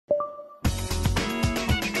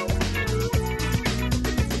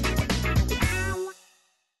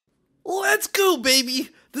Let's go, baby!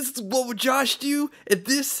 This is What Would Josh Do? And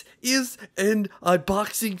this is an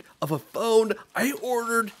unboxing of a phone I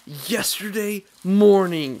ordered yesterday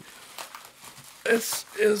morning. This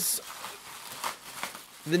is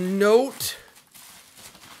the Note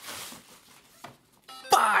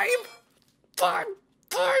 5.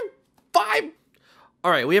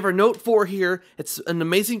 Alright, we have our Note 4 here. It's an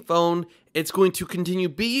amazing phone. It's going to continue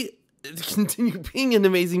being an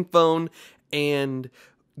amazing phone. And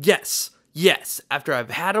yes, after I've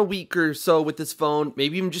had a week or so with this phone,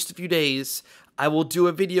 maybe even just a few days, I will do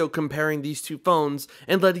a video comparing these two phones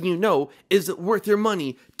and letting you know, is it worth your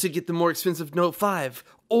money to get the more expensive Note 5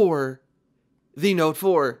 or the Note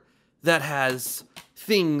 4 that has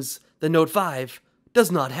things the Note 5 does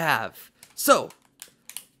not have. So,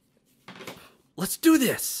 let's do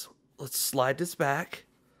this. Let's slide this back.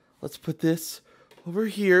 Let's put this over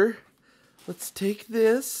here. Let's take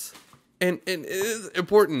this. And it is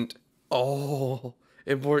important. Oh,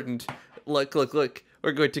 important. Look.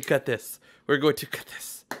 We're going to cut this.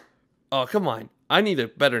 Oh, come on. I need a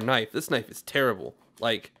better knife. This knife is terrible.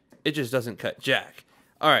 Like, it just doesn't cut jack.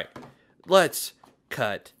 Alright, let's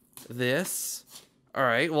cut this.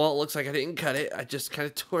 Alright, well, it looks like I didn't cut it. I just kind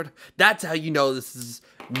of tore it. That's how you know this is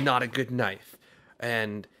not a good knife.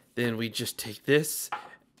 And then we just take this.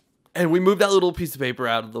 And we move that little piece of paper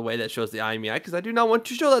out of the way that shows the IMEI, because I do not want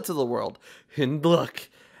to show that to the world. And look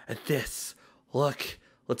at this. Look.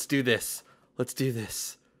 Let's do this.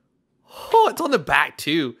 Oh, it's on the back,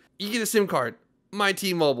 too. You get a SIM card. My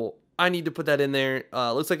T-Mobile. I need to put that in there.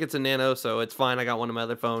 Looks like it's a Nano, so it's fine. I got one on my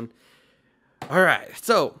other phone. Alright,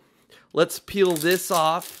 so let's peel this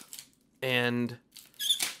off and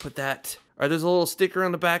put that. Alright, there's a little sticker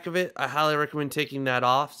on the back of it. I highly recommend taking that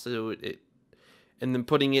off so and then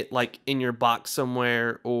putting it like in your box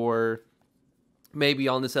somewhere, or maybe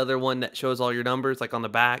on this other one that shows all your numbers, like on the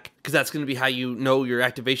back, because that's going to be how you know your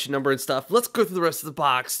activation number and stuff. Let's go through the rest of the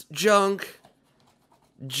box. Junk,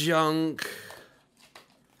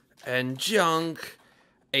 and junk.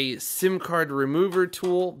 A SIM card remover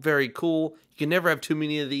tool, very cool. You can never have too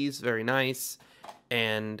many of these, very nice.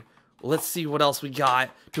 And let's see what else we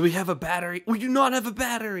got. Do we have a battery? We do not have a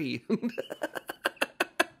battery.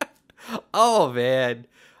 Oh, man.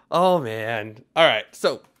 Alright,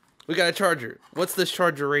 so we got a charger. What's this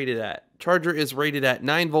charger rated at? Charger is rated at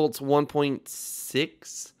 9 volts,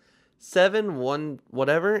 1.67, 1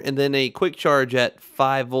 whatever, and then a quick charge at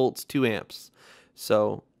 5 volts, 2 amps.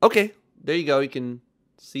 So, okay, there you go. You can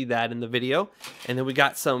see that in the video. And then we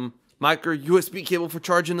got some micro USB cable for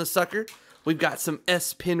charging the sucker. We've got some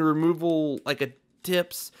S-pin removal, like a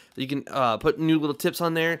tips. You can put new little tips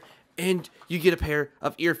on there. And you get a pair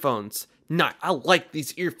of earphones. I like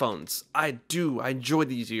these earphones. I do. I enjoy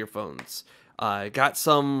these earphones. I got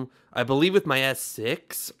some, I believe, with my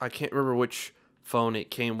S6. I can't remember which phone it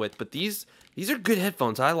came with. But these are good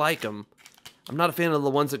headphones. I like them. I'm not a fan of the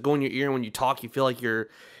ones that go in your ear, and when you talk, you feel like you're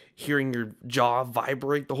hearing your jaw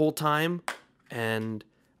vibrate the whole time. And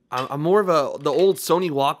I'm more of the old Sony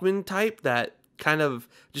Walkman type that kind of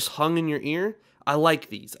just hung in your ear. I like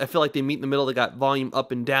these. I feel like they meet in the middle. They got volume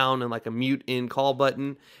up and down and like a mute in call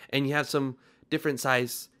button. And you have some different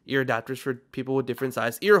size ear adapters for people with different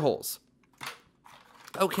size ear holes.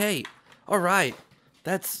 Okay. All right.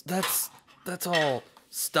 That's all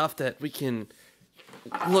stuff that we can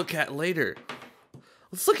look at later.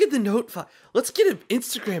 Let's look at the Note 5. Let's get an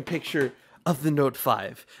Instagram picture of the Note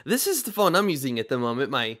 5. This is the phone I'm using at the moment.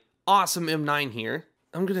 My awesome M9 here.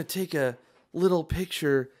 I'm going to take a little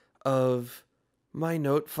picture of my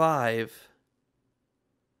Note 5.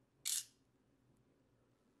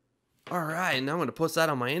 Alright, now I'm going to post that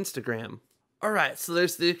on my Instagram. Alright, so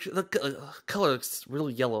there's the color looks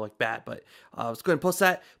really yellow like that, but let's go ahead and post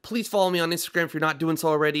that. Please follow me on Instagram if you're not doing so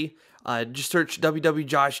already. Just search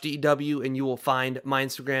wwjoshdew and you will find my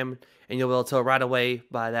Instagram, and you'll be able to tell right away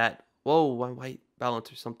by that. Whoa, my white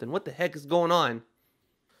balance or something. What the heck is going on?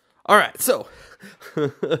 Alright, so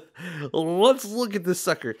let's look at this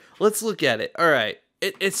sucker. Let's look at it. Alright,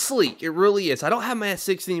 it's sleek. It really is. I don't have my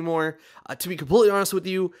S6 anymore. To be completely honest with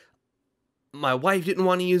you, my wife didn't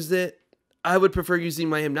want to use it. I would prefer using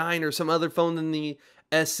my M9 or some other phone than the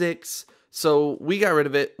S6. So we got rid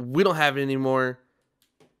of it. We don't have it anymore.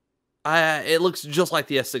 It looks just like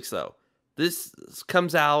the S6 though. This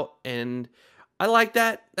comes out and I like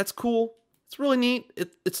that. That's cool. It's really neat.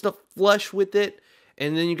 It's the flush with it.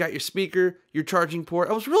 And then you got your speaker, your charging port.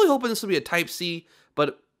 I was really hoping this would be a Type-C,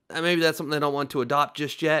 but maybe that's something I don't want to adopt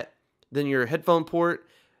just yet. Then your headphone port,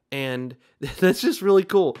 and that's just really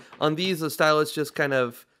cool. On these, the stylus just kind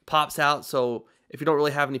of pops out, so if you don't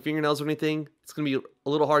really have any fingernails or anything, it's going to be a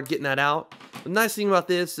little hard getting that out. The nice thing about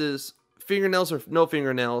this is fingernails or no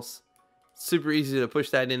fingernails. Super easy to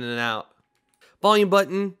push that in and out. Volume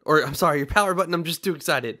button, or I'm sorry, your power button. I'm just too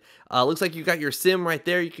excited. Looks like you got your SIM right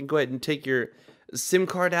there. You can go ahead and take your SIM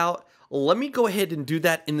card out. Let me go ahead and do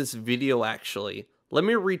that in this video, actually. Let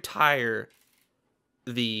me retire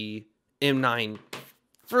the M9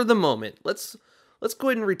 for the moment. Let's go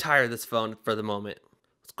ahead and retire this phone for the moment.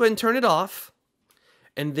 Let's go ahead and turn it off.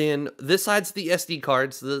 And then this side's the SD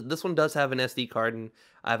cards. This one does have an SD card, and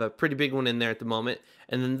I have a pretty big one in there at the moment.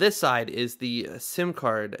 And then this side is the SIM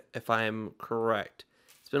card, if I'm correct.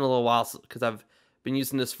 It's been a little while because I've been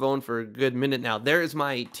using this phone for a good minute now. There is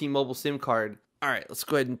my T-Mobile SIM card. All right, let's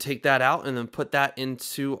go ahead and take that out and then put that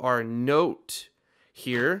into our Note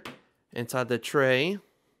here inside the tray.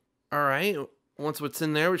 All right, once it's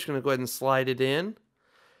in there, we're just going to go ahead and slide it in.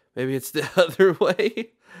 Maybe it's the other way.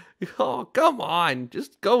 Oh, come on.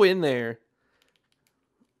 Just go in there.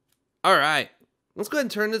 All right. Let's go ahead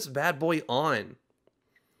and turn this bad boy on.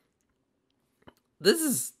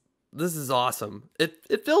 This is awesome.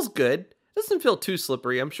 It feels good. It doesn't feel too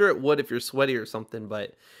slippery. I'm sure it would if you're sweaty or something,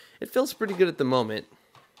 but it feels pretty good at the moment.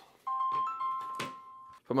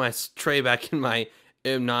 Put my tray back in my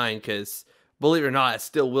M9 because, believe it or not, I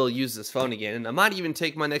still will use this phone again. And I might even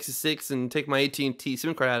take my Nexus 6 and take my AT&T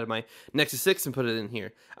SIM card out of my Nexus 6 and put it in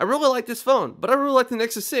here. I really like this phone, but I really like the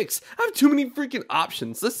Nexus 6. I have too many freaking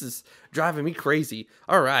options. This is driving me crazy.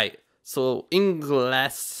 All right, so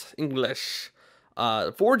English.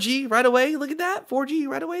 4G right away. Look at that. 4G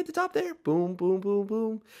right away at the top there. Boom, boom, boom,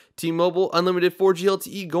 boom. T-Mobile unlimited 4G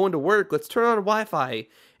LTE going to work. Let's turn on Wi-Fi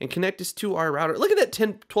and connect this to our router. Look at that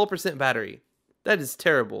 12% battery. That is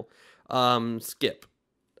terrible. Skip.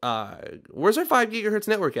 Where's our 5 gigahertz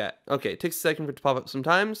network at? Okay, it takes a second for it to pop up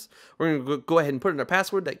sometimes. We're going to go ahead and put in our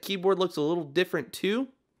password. That keyboard looks a little different too.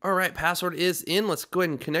 All right, password is in. Let's go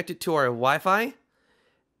ahead and connect it to our Wi-Fi.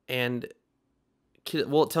 And,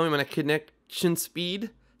 well, tell me my connection speed.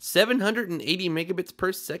 780 megabits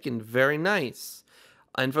per second. Very nice.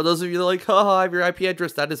 And for those of you that are like, haha, I have your IP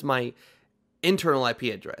address, that is my internal IP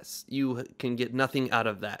address. You can get nothing out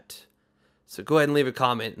of that. So go ahead and leave a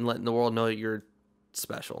comment and letting the world know you're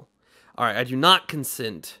special. All right, I do not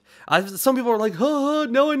consent. Some people are like,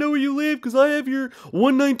 haha, now I know where you live because I have your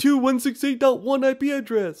 192.168.1 IP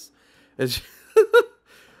address.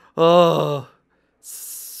 Oh.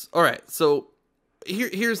 All right, so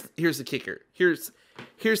here's the kicker. Here's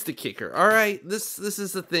the kicker. All right, this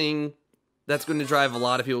is the thing that's going to drive a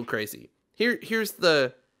lot of people crazy. Here's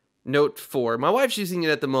the Note 4. My wife's using it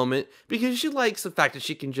at the moment because she likes the fact that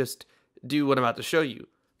she can just do what I'm about to show you.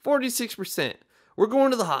 46%. We're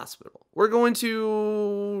going to the hospital. We're going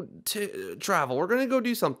to travel. We're going to go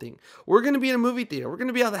do something. We're going to be in a movie theater. We're going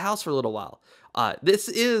to be out of the house for a little while. This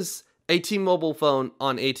is a T-Mobile phone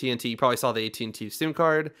on AT&T. You probably saw the AT&T SIM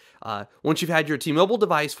card. Once you've had your T-Mobile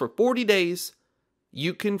device for 40 days,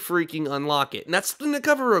 you can freaking unlock it. And that's something to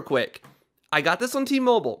cover real quick. I got this on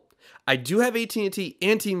T-Mobile. I do have AT&T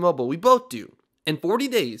and T-Mobile. We both do. In 40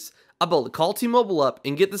 days, I'll be able to call T-Mobile up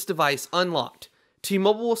and get this device unlocked.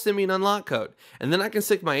 T-Mobile will send me an unlock code, and then I can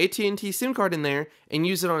stick my AT&T SIM card in there and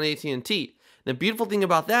use it on AT&T. The beautiful thing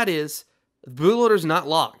about that is the bootloader is not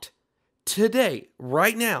locked. Today,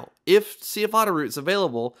 right now, if CF Auto Root is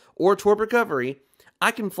available or Torp Recovery,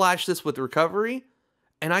 I can flash this with Recovery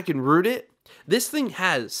and I can root it. This thing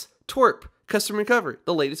has Torp Custom Recovery,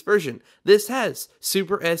 the latest version. This has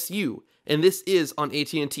Super SU, and this is on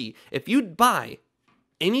AT&T. If you buy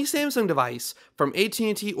any Samsung device from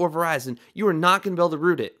AT&T or Verizon, you are not going to be able to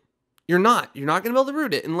root it. You're not going to be able to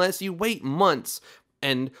root it unless you wait months.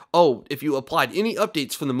 And, oh, if you applied any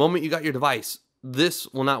updates from the moment you got your device, this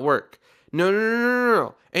will not work.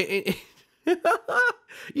 No. You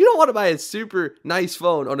don't want to buy a super nice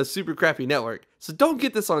phone on a super crappy network. So don't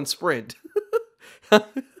get this on Sprint.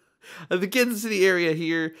 The Kansas City area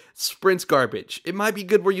here, Sprint's garbage. It might be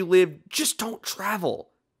good where you live, just don't travel.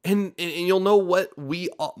 And you'll know what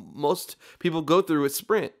most people go through with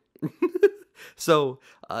Sprint. So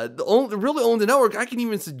the really only network I can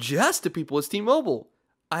even suggest to people is T-Mobile.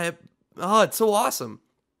 It's so awesome.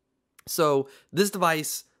 So this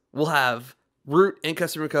device will have root and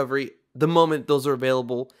custom recovery the moment those are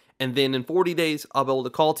available, and then in 40 days I'll be able to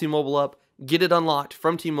call T-Mobile up, get it unlocked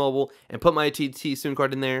from T-Mobile, and put my AT&T SIM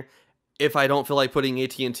card in there. If I don't feel like putting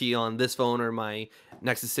AT&T on this phone or my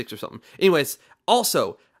Nexus 6 or something. Anyways,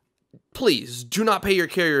 also, please do not pay your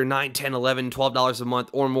carrier $9, $10, $11, $12 a month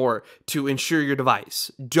or more to insure your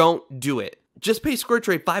device. Don't do it. Just pay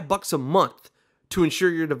SquareTrade $5 a month to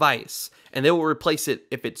insure your device, and they will replace it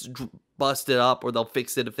if it's busted up, or they'll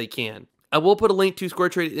fix it if they can. I will put a link to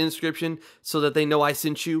SquareTrade in the description so that they know I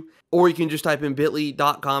sent you. Or you can just type in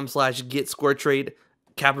bit.ly.com/getsquaretrade.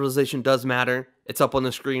 Capitalization does matter. It's up on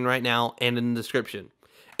the screen right now and in the description.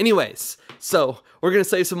 Anyways, so we're going to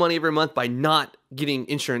save some money every month by not getting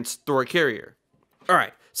insurance through our carrier. All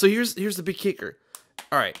right, so here's the big kicker.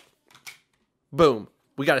 All right, boom.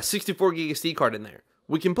 We got a 64 gig SD card in there.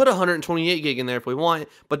 We can put 128 gig in there if we want,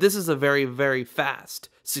 but this is a very, very fast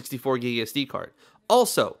 64 gig SD card.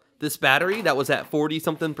 Also, this battery that was at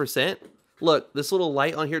 40-something%, look, this little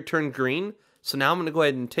light on here turned green. So now I'm going to go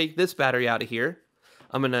ahead and take this battery out of here.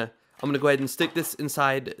 I'm going to go ahead and stick this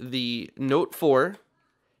inside the Note 4.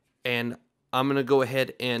 And I'm going to go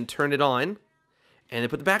ahead and turn it on. And then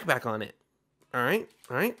put the back on it. All right.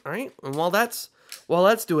 And while that's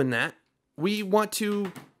doing that, we want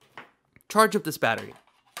to charge up this battery.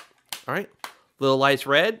 All right. Little light's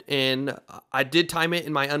red, and I did time it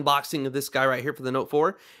in my unboxing of this guy right here for the Note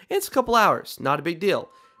 4. It's a couple hours, not a big deal.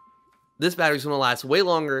 This battery's going to last way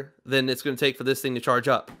longer than it's going to take for this thing to charge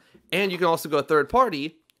up. And you can also go third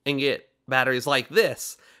party and get batteries like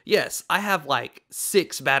this. Yes, I have like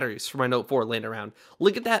 6 batteries for my Note 4 laying around.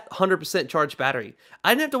 Look at that 100% charged battery. I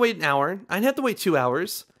didn't have to wait an hour. I didn't have to wait 2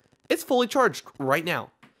 hours. It's fully charged right now.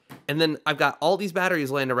 And then I've got all these batteries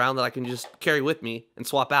laying around that I can just carry with me and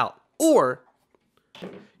swap out. Or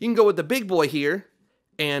you can go with the big boy here,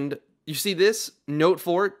 and you see this Note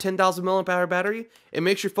 4 10,000 milliamp-hour battery. It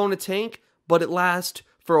makes your phone a tank, but it lasts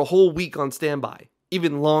for a whole week on standby,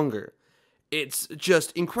 even longer. It's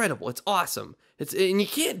just incredible. It's awesome. And you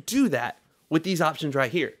can't do that with these options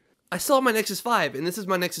right here. I still have my Nexus 5, and this is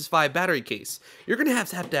my Nexus 5 battery case. You're gonna have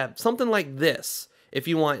to have something like this if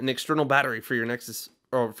you want an external battery for your Nexus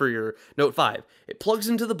or for your Note 5. It plugs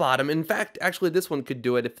into the bottom. In fact, actually this one could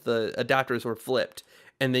do it if the adapters were flipped.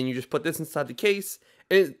 And then you just put this inside the case.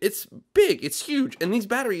 And it's big, it's huge, and these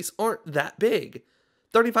batteries aren't that big.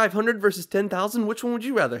 3,500 versus 10,000, which one would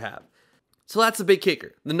you rather have? So that's the big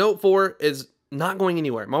kicker. The Note 4 is not going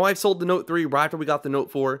anywhere. My wife sold the Note 3 right after we got the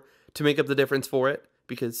Note 4 to make up the difference for it,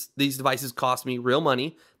 because these devices cost me real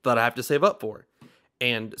money that I have to save up for.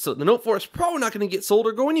 And so the Note 4 is probably not going to get sold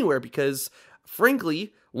or go anywhere because,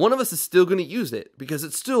 frankly, one of us is still going to use it because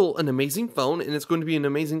it's still an amazing phone, and it's going to be an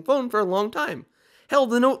amazing phone for a long time. Hell,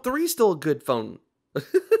 the Note 3 is still a good phone.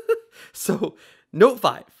 So, Note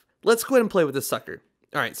 5. Let's go ahead and play with this sucker.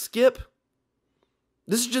 All right, skip.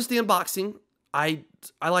 This is just the unboxing. I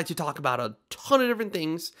like to talk about a ton of different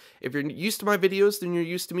things. If you're used to my videos, then you're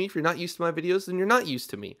used to me. If you're not used to my videos, then you're not used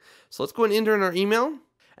to me. So let's go and enter in our email.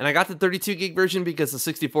 And I got the 32 gig version because the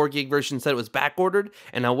 64 gig version said it was back ordered,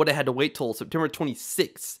 and I would have had to wait till September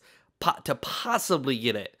 26th to possibly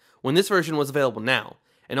get it when this version was available now.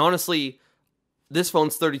 And honestly, this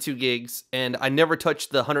phone's 32 gigs, and I never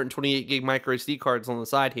touched the 128 gig micro SD cards on the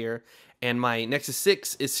side here. And my Nexus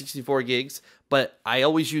 6 is 64 gigs, but I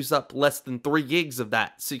always use up less than 3 gigs of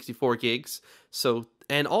that 64 gigs. So,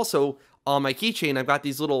 and also on my keychain, I've got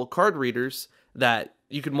these little card readers that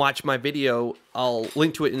you can watch my video. I'll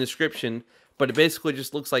link to it in the description, but it basically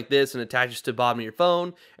just looks like this and attaches to the bottom of your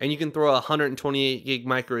phone. And you can throw a 128 gig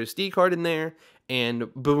micro SD card in there,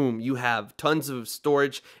 and boom, you have tons of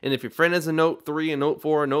storage. And if your friend has a Note 3, a Note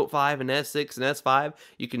 4, a Note 5, an S6, an S5,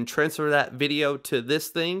 you can transfer that video to this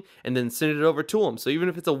thing and then send it over to them. So even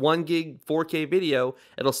if it's a 1 gig 4K video,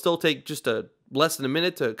 it'll still take just less than a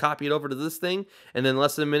minute to copy it over to this thing, and then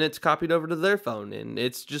less than a minute to copy it over to their phone. And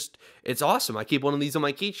it's awesome. I keep one of these on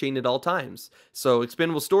my keychain at all times. So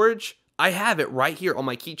expandable storage, I have it right here on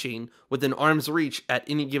my keychain within arm's reach at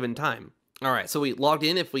any given time. All right, so we logged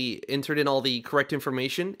in. If we entered in all the correct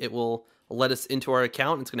information, it will let us into our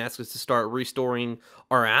account. It's going to ask us to start restoring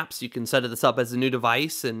our apps. You can set this up as a new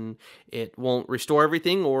device, and it won't restore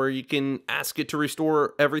everything, or you can ask it to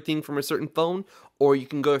restore everything from a certain phone, or you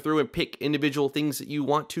can go through and pick individual things that you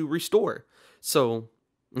want to restore. So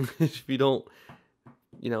if you don't,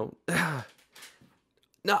 no,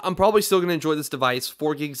 I'm probably still going to enjoy this device.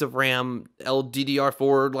 4 gigs of RAM,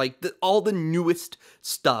 LDDR4, like all the newest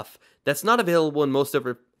stuff that's not available in most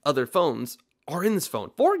other phones are in this phone.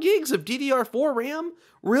 4 gigs of DDR4 RAM?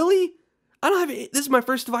 Really? I don't have it. This is my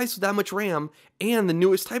first device with that much RAM and the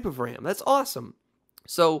newest type of RAM. That's awesome.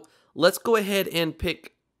 So let's go ahead and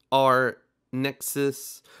pick our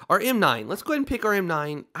Nexus, our M9. Let's go ahead and pick our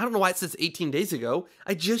M9. I don't know why it says 18 days ago.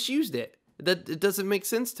 I just used it. It doesn't make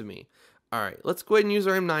sense to me. All right, let's go ahead and use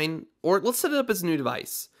our M9, or let's set it up as a new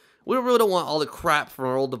device. We really don't want all the crap from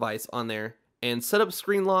our old device on there. And set up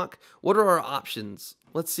screen lock. What are our options?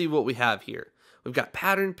 Let's see what we have here. We've got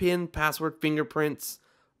pattern, pin, password, fingerprints.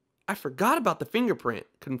 I forgot about the fingerprint.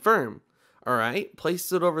 Confirm. All right.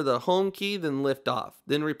 Place it over the home key, then lift off.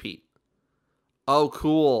 Then repeat. Oh,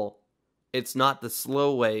 cool. It's not the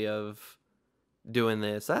slow way of doing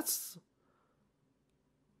this.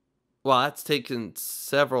 Wow, that's taken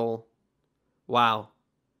several. Wow.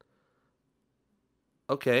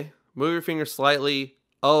 Okay. Move your finger slightly.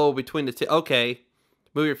 Oh, between the okay.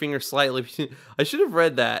 Move your finger slightly. I should have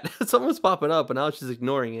read that. Someone's popping up and I was just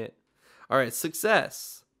ignoring it. All right,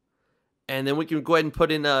 success. And then we can go ahead and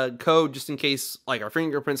put in a code just in case like our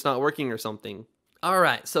fingerprint's not working or something. All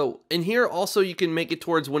right, so in here also you can make it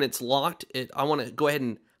towards when it's locked. I want to go ahead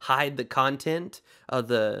and hide the content of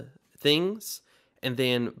the things and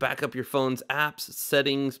then back up your phone's apps,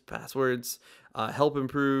 settings, passwords, help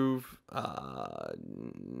improve,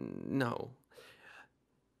 no.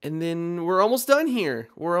 And then we're almost done here.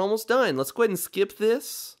 We're almost done. Let's go ahead and skip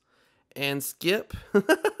this and skip.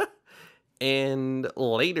 And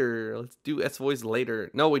later, let's do S voice later.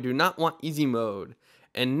 No, we do not want easy mode.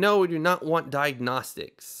 And no, we do not want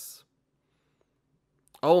diagnostics.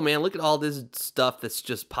 Oh man, look at all this stuff that's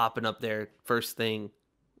just popping up there first thing.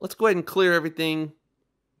 Let's go ahead and clear everything.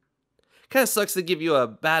 Kind of sucks to give you a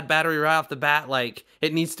bad battery right off the bat, like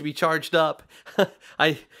it needs to be charged up.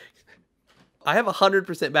 I have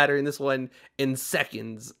 100% battery in this one in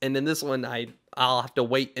seconds, and in this one I'll have to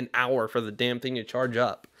wait an hour for the damn thing to charge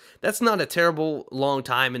up. That's not a terrible long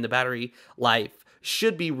time, and the battery life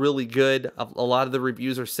should be really good. A lot of the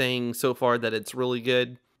reviews are saying so far that it's really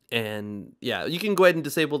good. And yeah, you can go ahead and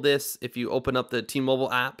disable this. If you open up the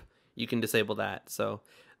T-Mobile app, you can disable that. So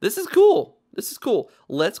this is cool. This is cool.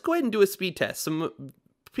 Let's go ahead and do a speed test. Some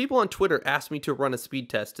people on Twitter asked me to run a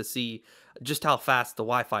speed test to see just how fast the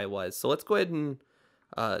Wi-Fi was. So let's go ahead and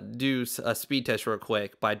do a speed test real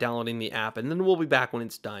quick by downloading the app, and then we'll be back when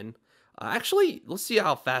it's done. Actually, let's see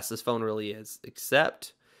how fast this phone really is.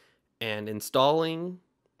 Accept and installing.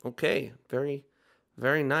 Okay, very,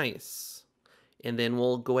 very nice. And then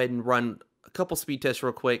we'll go ahead and run a couple speed tests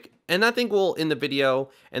real quick, and I think we'll end the video,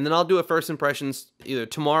 and then I'll do a first impressions either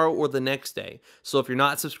tomorrow or the next day. So if you're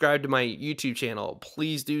not subscribed to my YouTube channel,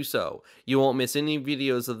 please do so. You won't miss any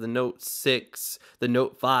videos of the Note 6, the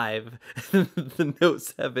Note 5, the Note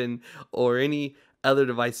 7, or any other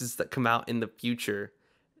devices that come out in the future.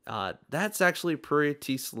 That's actually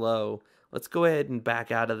pretty slow. Let's go ahead and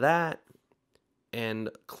back out of that and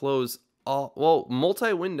close all, well,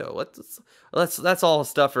 multi-window. That's all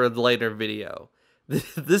stuff for the later video.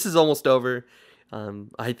 This is almost over.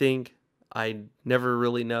 I think I never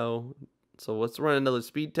really know. So let's run another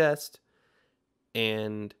speed test.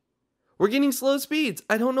 And we're getting slow speeds.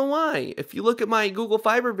 I don't know why. If you look at my Google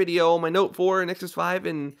Fiber video on my Note 4 and Nexus 5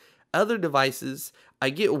 and other devices, I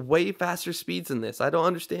get way faster speeds than this. I don't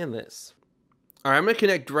understand this. All right, I'm going to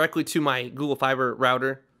connect directly to my Google Fiber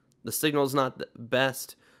router. The signal's not the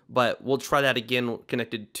best, but we'll try that again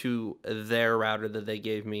connected to their router that they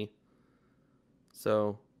gave me.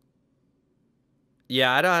 So,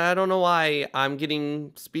 yeah, I don't know why I'm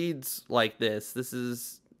getting speeds like this. This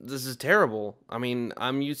is terrible. I mean,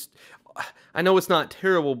 I know it's not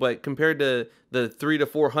terrible, but compared to the 300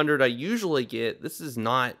 to 400 I usually get, this is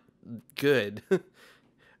not good.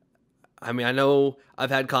 I mean, I know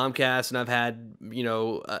I've had Comcast and I've had, you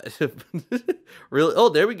know, really. Oh,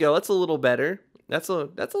 there we go. That's a little better. That's a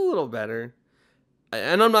little better.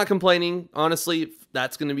 And I'm not complaining. Honestly,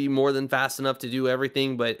 that's going to be more than fast enough to do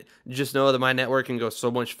everything, but just know that my network can go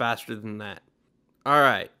so much faster than that. All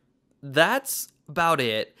right. That's about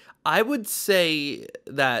it. I would say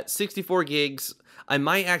that 64 gigs, I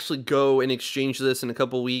might actually go and exchange this in a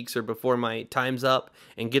couple weeks or before my time's up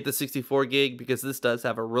and get the 64 gig because this does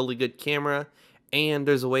have a really good camera and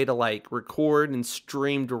there's a way to like record and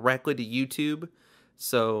stream directly to YouTube.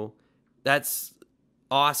 So that's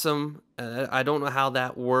awesome. I don't know how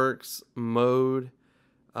that works. Mode,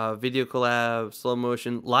 video collab, slow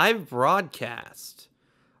motion, live broadcast.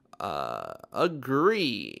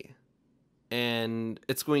 Agree. And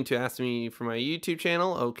it's going to ask me for my YouTube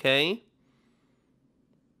channel. Okay.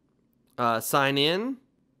 Sign in.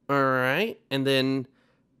 All right. And then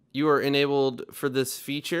you are enabled for this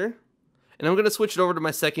feature. And I'm going to switch it over to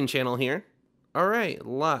my second channel here. All right.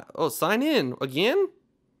 Oh, sign in again.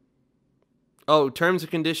 Oh, terms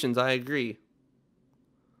and conditions. I agree.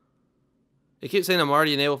 It keeps saying I'm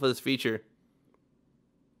already enabled for this feature.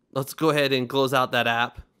 Let's go ahead and close out that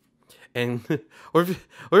app. And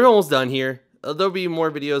we're almost done here. There'll be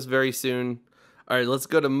more videos very soon. All right, let's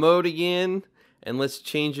go to mode again. And let's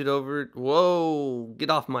change it over. Whoa, get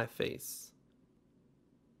off my face.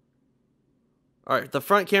 All right, the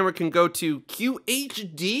front camera can go to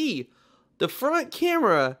QHD. The front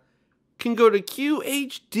camera can go to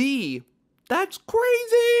QHD. That's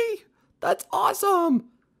crazy. That's awesome.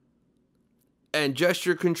 And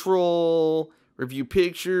gesture control, review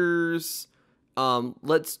pictures.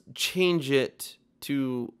 Let's change it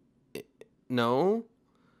to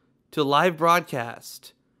live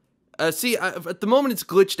broadcast. See, at the moment it's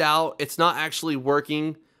glitched out. It's not actually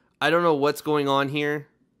working. I don't know what's going on here.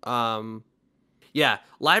 Yeah,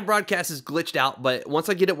 live broadcast is glitched out, but once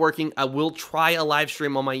I get it working, I will try a live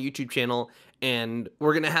stream on my YouTube channel, and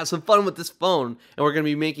we're going to have some fun with this phone, and we're going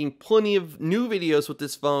to be making plenty of new videos with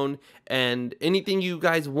this phone, and anything you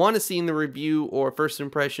guys want to see in the review or first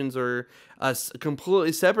impressions or a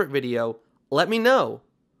completely separate video, let me know.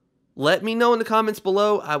 Let me know in the comments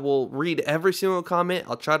below. I will read every single comment.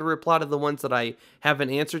 I'll try to reply to the ones that I have an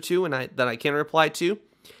answer to and that I can reply to.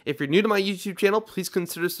 If you're new to my YouTube channel, please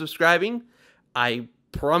consider subscribing. I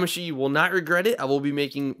promise you will not regret it. I will be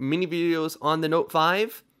making mini videos on the Note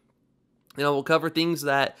 5. And I will cover things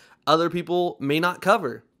that other people may not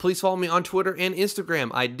cover. Please follow me on Twitter and Instagram.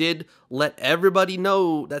 I did let everybody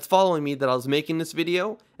know that's following me that I was making this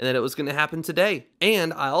video and that it was going to happen today.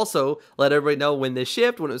 And I also let everybody know when this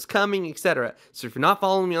shipped, when it was coming, etc. So if you're not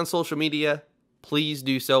following me on social media, please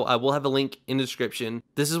do so. I will have a link in the description.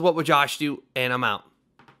 This is What Would Josh Do, and I'm out.